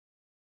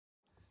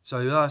So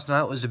last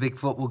night was the big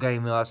football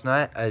game last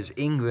night as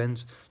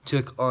England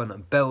took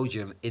on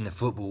Belgium in the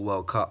Football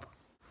World Cup.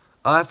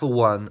 I, for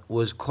one,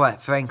 was quite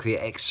frankly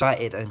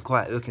excited and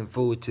quite looking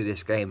forward to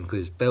this game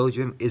because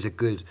Belgium is a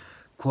good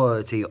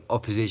quality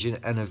opposition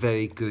and a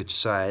very good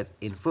side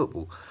in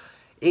football.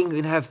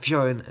 England have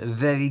shown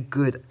very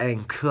good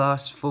and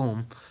class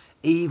form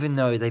even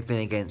though they've been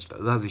against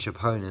rubbish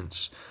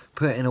opponents,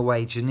 putting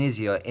away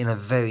Tunisia in a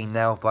very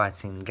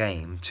nail-biting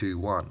game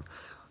 2-1,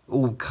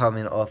 all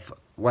coming off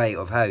way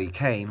of Harry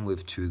Kane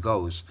with 2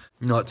 goals.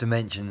 Not to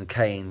mention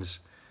Kane's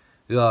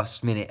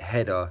last-minute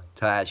header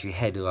to actually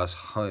header us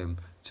home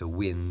to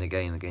win the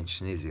game against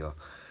Tunisia.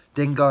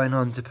 Then going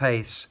on to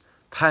pace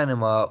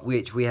Panama,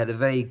 which we had a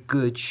very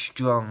good,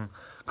 strong,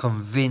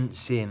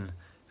 convincing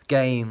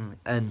game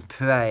and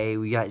play.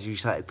 We actually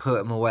started to put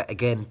them away.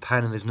 Again,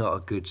 Panama's not a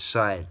good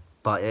side,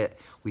 but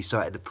we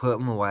started to put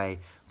them away,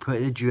 put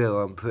the drill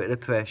on, put the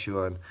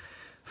pressure on,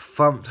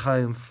 thumped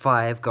home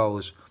 5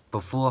 goals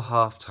before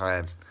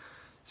half-time,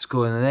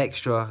 scoring an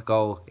extra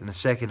goal in the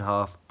second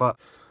half.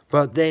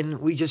 But then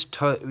we just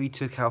totally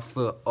took our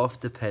foot off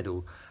the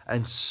pedal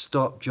and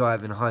stopped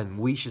driving home.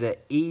 We should have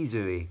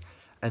easily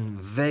and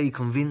very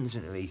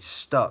convincingly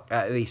stuck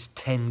at least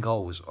 10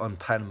 goals on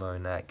Panama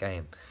in that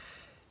game.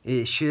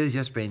 It should have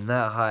just been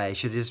that high. It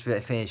should have just been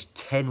finished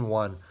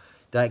 10-1.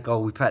 That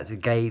goal we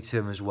practically gave to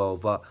them as well.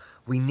 But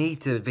we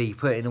need to be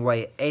putting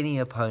away any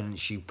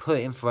opponents you put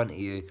in front of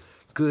you.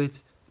 Good,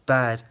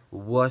 bad,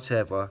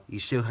 whatever. You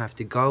still have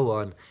to go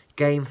on,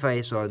 game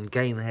face on,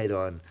 game head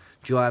on,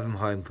 drive them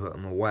home, put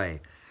them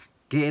away.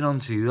 Getting on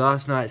to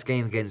last night's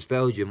game against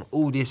Belgium,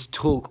 all this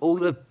talk, all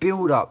the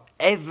build-up,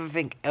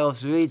 everything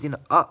else leading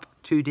up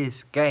to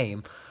this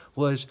game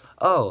was,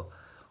 oh,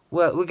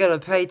 well, we're going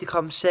to play to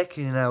come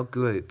second in our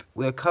group.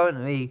 We're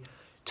currently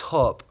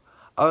top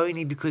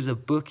only because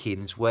of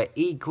bookings. We're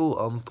equal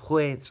on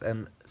points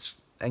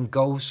and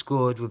goals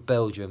scored with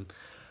Belgium,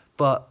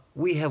 but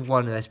we have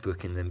one less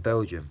booking than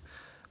Belgium.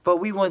 But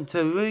we want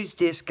to lose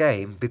this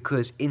game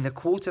because in the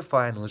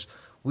quarterfinals,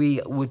 we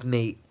would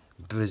meet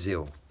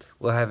Brazil.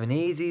 We'll have an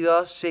easy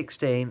last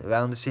 16,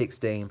 round of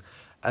 16,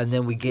 and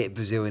then we get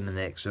Brazil in the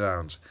next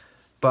round.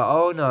 But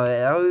oh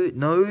no,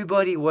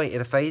 nobody wanted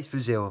to face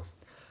Brazil.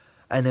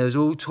 And there was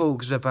all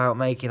talks about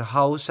making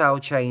wholesale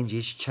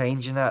changes,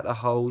 changing out the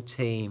whole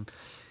team,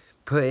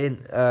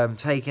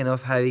 taking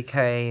off Harry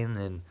Kane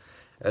and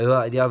a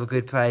lot of the other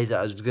good players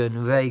that was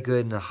going very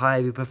good and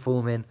highly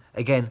performing.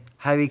 Again,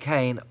 Harry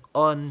Kane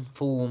on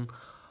form,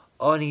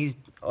 on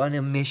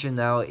a mission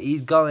now.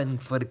 He's going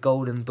for the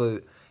golden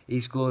boot. He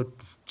scored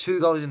 2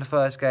 goals in the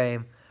first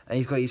game, and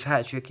he's got his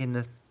hat-trick in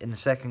the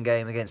second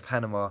game against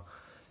Panama.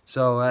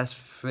 So that's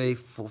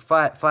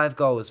 5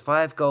 goals.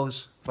 5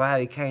 goals for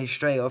Harry Kane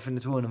straight off in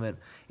the tournament.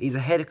 He's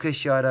ahead of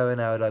Cristiano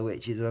Ronaldo,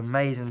 which is an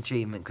amazing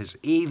achievement because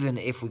even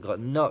if we got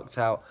knocked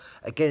out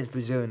against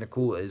Brazil in the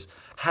quarters,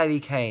 Harry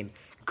Kane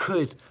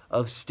could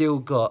have still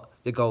got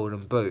the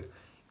golden boot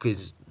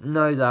because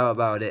no doubt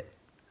about it,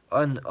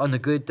 on a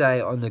good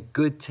day, on a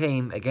good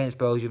team against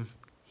Belgium,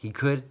 he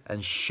could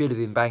and should have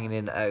been banging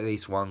in at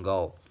least 1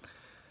 goal.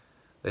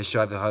 Let's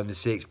drive it home to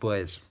 6,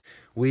 boys.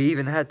 We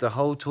even had the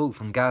whole talk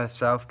from Gareth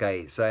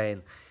Southgate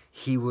saying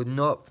he would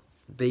not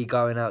be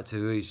going out to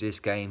lose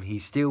this game. He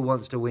still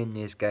wants to win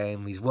this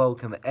game. He's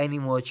welcome any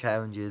more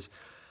challenges.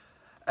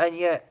 And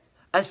yet,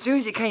 as soon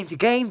as it came to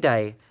game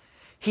day,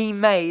 he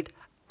made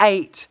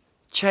 8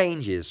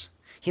 changes.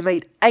 He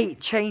made 8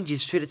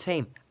 changes to the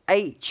team.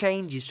 8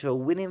 changes to a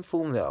winning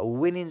formula, a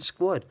winning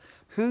squad.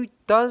 Who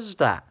does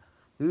that?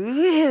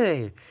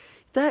 Really?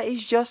 That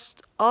is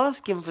just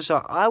asking for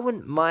something. I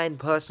wouldn't mind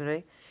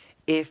personally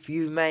if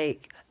you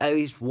make at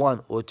least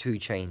 1 or 2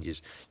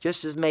 changes.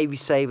 Just as maybe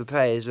save a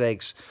player's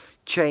legs,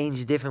 change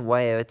a different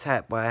way of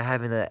attack by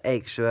having an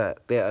extra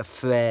bit of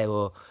flair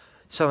or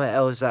something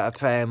else that a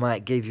player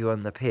might give you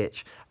on the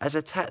pitch as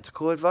a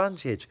tactical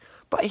advantage.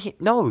 But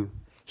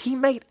he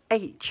made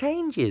 8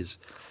 changes.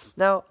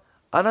 Now,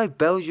 I know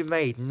Belgium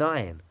made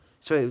 9,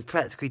 so it was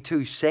practically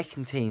 2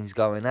 second teams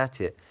going at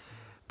it.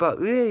 But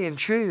really and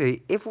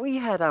truly, if we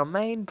had our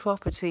main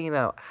proper team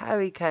out,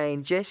 Harry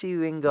Kane, Jesse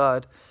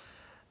Lingard,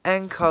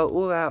 and Co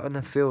all out on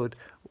the field,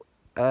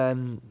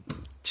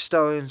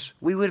 Stones,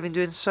 we would have been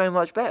doing so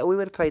much better. We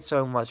would have played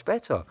so much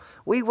better.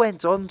 We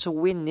went on to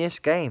win this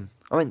game.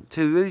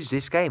 To lose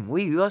this game.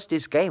 We lost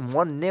this game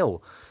 1-0.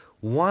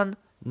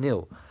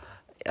 1-0.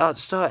 At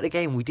the start of the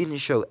game, we didn't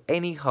show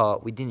any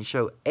heart. We didn't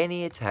show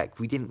any attack.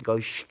 We didn't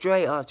go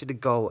straight up to the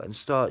goal and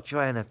start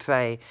trying to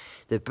play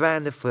the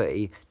brand of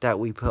footy that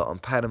we put on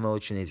Panama or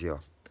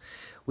Tunisia.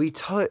 We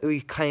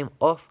totally came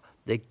off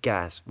the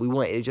gas. We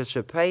wanted just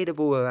to play the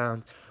ball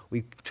around.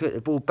 We took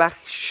the ball back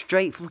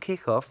straight from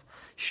kickoff,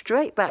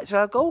 straight back to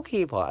our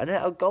goalkeeper, and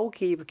let our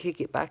goalkeeper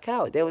kick it back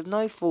out. There was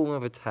no form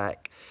of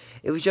attack.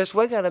 It was just,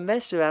 we're going to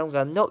mess around, we're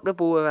going to knock the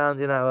ball around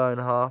in our own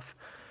half,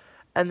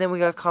 and then we're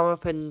going to come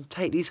up and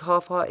take these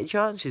half-hearted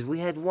chances. We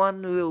had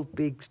one real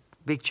big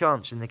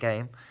chance in the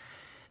game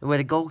where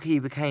the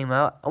goalkeeper came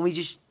out and we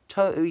just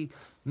totally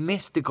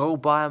missed the goal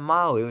by a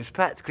mile. It was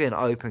practically an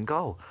open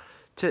goal.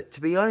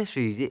 To be honest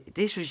with you,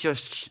 this was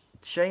just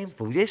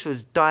shameful. This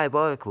was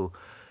diabolical.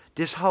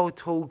 This whole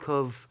talk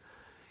of,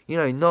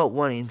 not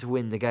wanting to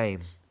win the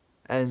game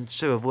and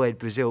to avoid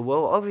Brazil.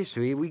 Well,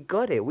 obviously, we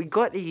got it. We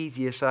got the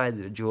easier side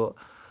of the draw,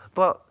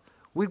 but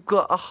we've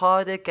got a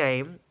harder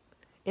game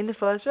in the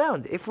first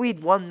round. If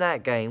we'd won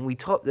that game, we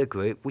top the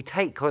group, we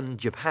take on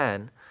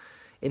Japan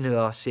in the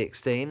last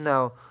 16.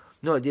 Now,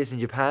 not just in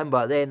Japan,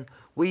 but then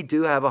we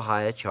do have a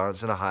higher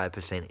chance and a higher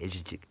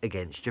percentage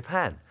against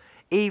Japan.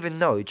 Even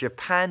though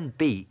Japan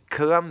beat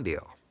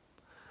Colombia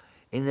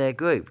in their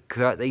group.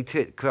 They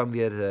took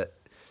Colombia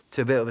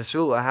to a bit of a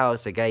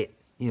slaughterhouse.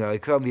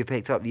 Colombia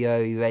picked up the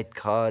early red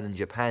card and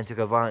Japan took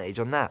advantage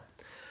on that.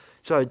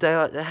 So they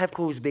have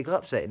caused a big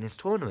upset in this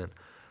tournament.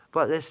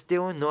 But there's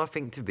still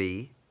nothing to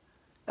be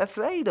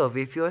afraid of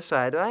if you're a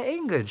side like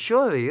England,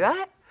 surely,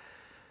 right?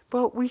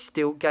 But we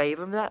still gave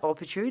them that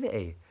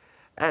opportunity.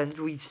 And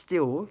we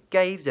still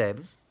gave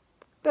them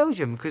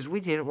Belgium because we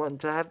didn't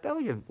want to have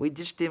Belgium. We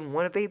just didn't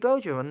want to beat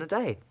Belgium on the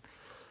day.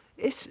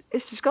 It's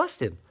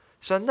disgusting.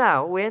 So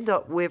now we end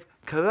up with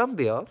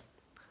Colombia,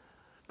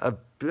 a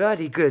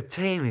bloody good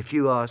team if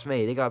you ask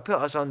me. They're going to put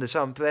us under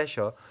some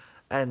pressure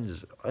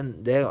and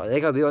they're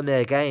going to be on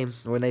their game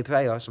when they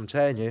play us, I'm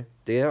telling you.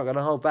 They're not going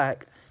to hold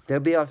back. They'll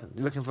be up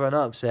looking for an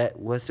upset.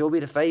 We'll still be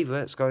the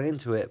favourites going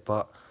into it,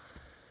 but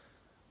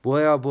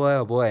boy, oh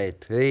boy,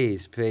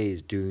 please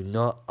do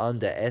not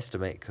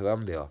underestimate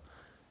Colombia.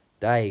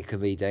 They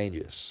can be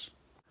dangerous.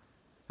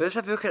 Let's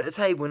have a look at the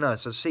table now,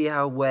 so see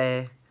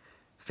where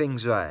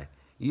things lie.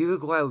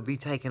 Uruguay would be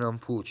taking on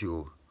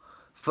Portugal.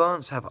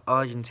 France have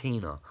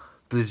Argentina.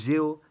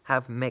 Brazil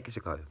have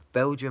Mexico.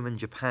 Belgium and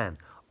Japan.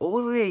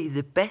 Already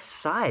the best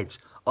sides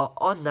are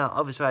on that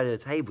other side of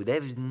the table.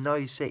 There is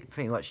no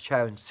pretty much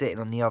challenge sitting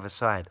on the other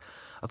side.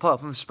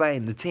 Apart from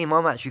Spain, the team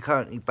I'm actually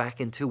currently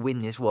backing to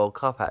win this World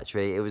Cup,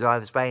 actually. It was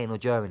either Spain or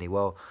Germany.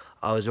 Well,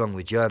 I was wrong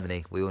with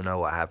Germany. We all know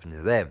what happened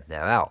to them.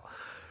 They're out.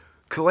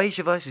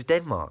 Croatia versus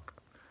Denmark.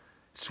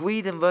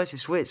 Sweden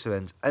versus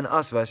Switzerland. And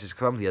us versus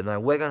Colombia. Now,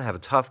 we're going to have a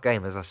tough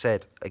game, as I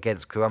said,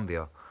 against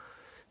Colombia.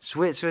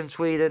 Switzerland,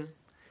 Sweden.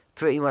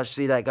 Pretty much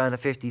see that going to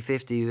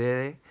 50-50,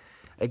 really.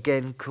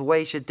 Again,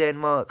 Croatia,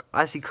 Denmark.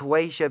 I see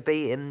Croatia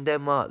beating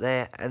Denmark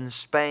there. And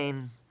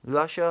Spain,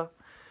 Russia.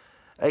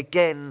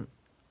 Again,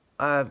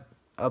 I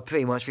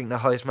pretty much think the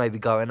host may be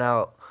going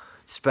out.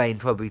 Spain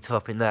probably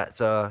topping that.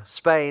 So,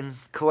 Spain,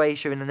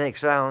 Croatia in the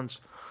next round.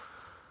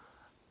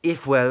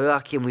 If we're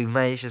lucky and we've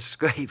managed to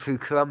scrape through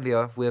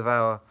Colombia with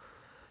our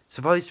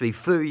supposed to be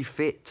fully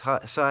fit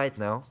side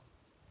now,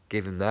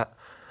 given that,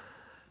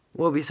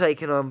 we'll be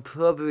taking on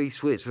probably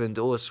Switzerland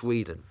or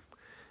Sweden.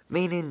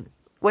 Meaning,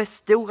 we're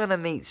still going to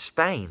meet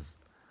Spain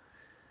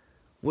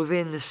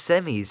within the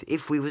semis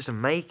if we was to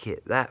make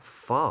it that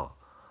far.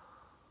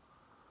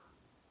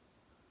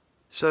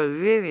 So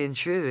really and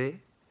truly,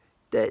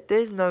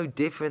 there's no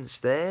difference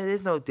there.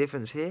 There's no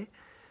difference here.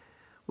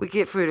 We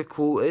get through the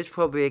quarters,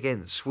 probably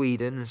against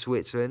Sweden and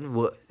Switzerland.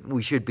 What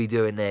we should be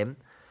doing them.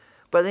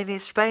 But then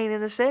it's Spain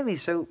in the semis.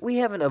 So we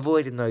haven't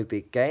avoided no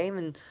big game.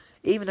 And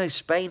even though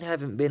Spain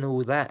haven't been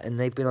all that and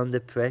they've been under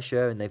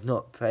pressure and they've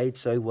not played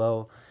so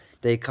well,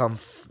 they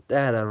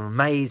had an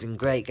amazing,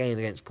 great game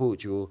against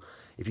Portugal.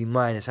 If you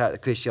minus out the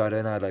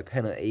Cristiano Ronaldo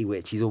penalty,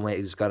 which he's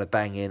almost going to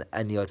bang in,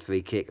 and the odd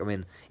free kick. I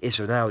mean, it's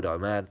Ronaldo,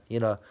 man.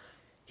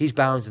 He's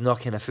bound to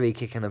knock in a free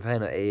kick and a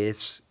penalty.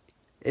 It's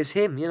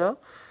him,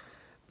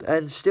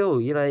 And still,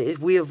 if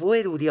we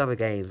avoid all the other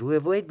games, we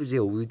avoid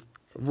Brazil,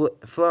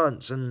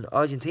 France and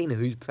Argentina,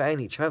 who's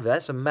playing each other.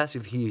 That's a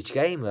massive, huge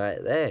game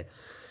right there.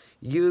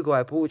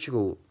 Uruguay,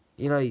 Portugal.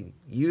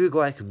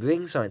 Uruguay can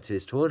bring something to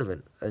this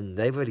tournament, and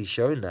they've already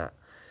shown that.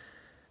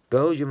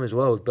 Belgium as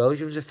well.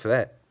 Belgium's a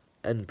threat,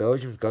 and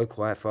Belgium go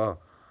quite far.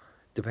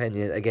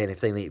 Depending, again, if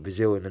they meet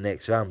Brazil in the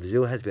next round.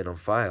 Brazil has been on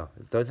fire.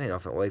 Don't take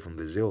nothing away from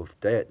Brazil.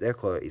 They're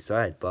quality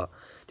side, but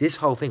this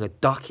whole thing of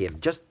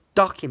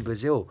ducking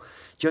Brazil,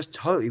 just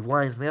totally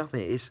winds me up.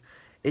 It's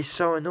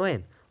so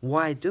annoying.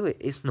 Why do it?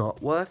 It's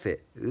not worth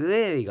it.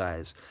 Really,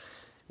 guys.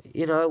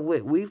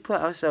 We've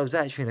put ourselves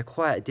actually in a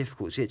quite a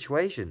difficult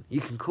situation.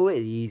 You can call it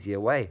the easier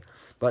way.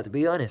 But to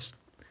be honest,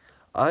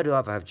 I'd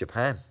rather have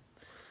Japan.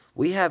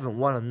 We haven't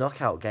won a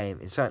knockout game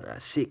in something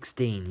like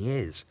 16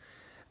 years.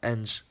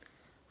 And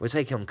we're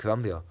taking on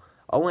Colombia.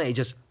 I want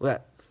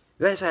to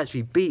let's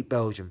actually beat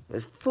Belgium.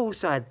 Let's full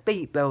side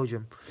beat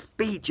Belgium.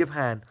 Beat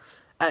Japan.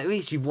 At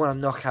least you've won a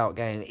knockout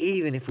game,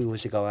 even if we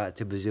was to go out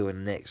to Brazil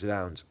in the next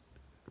round.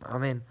 I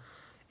mean,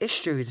 it's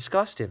truly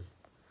disgusting.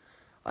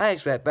 I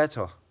expect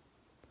better.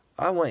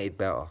 I wanted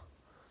better.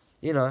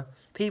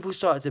 People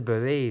started to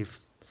believe.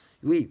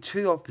 We beat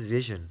 2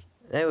 opposition.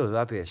 They were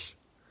rubbish.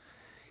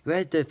 We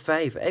had the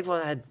faith.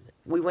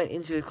 We went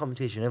into the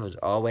competition.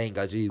 Everyone's, we ain't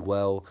going to do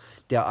well.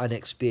 They're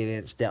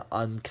unexperienced. They're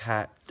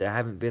uncapped. They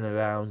haven't been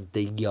around.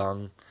 They're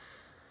young.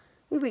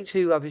 We beat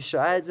 2 rubbish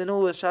sides, and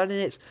all of a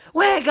sudden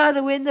we're going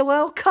to win the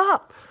World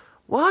Cup.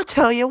 Well, I'll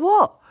tell you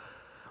what.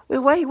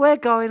 The way we're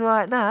going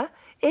right now,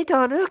 it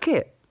don't look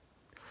it.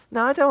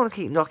 Now, I don't want to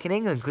keep knocking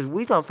England because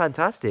we've done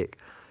fantastic.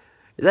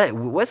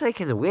 We're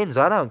taking the wins.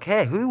 I don't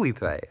care who we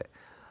play.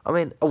 I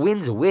mean, a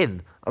win's a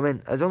win. I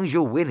mean, as long as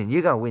you're winning,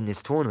 you're going to win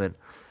this tournament.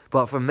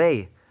 But for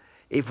me,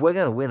 if we're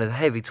going to win a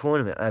heavy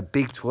tournament, a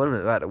big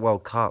tournament like the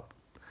World Cup,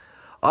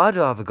 I'd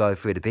rather go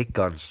through the big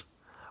guns.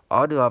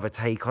 I'd rather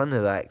take on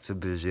the likes of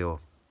Brazil,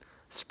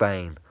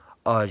 Spain,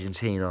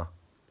 Argentina,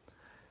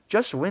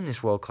 just to win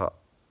this World Cup.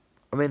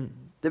 I mean,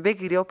 the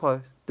bigger the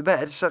oppo, the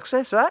better the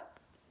success, right?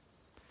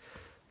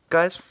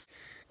 Guys,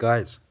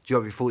 do you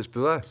have your thoughts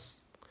below?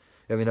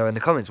 Let me know in the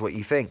comments what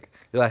you think.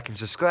 Like and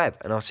subscribe,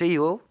 and I'll see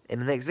you all in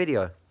the next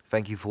video.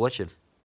 Thank you for watching.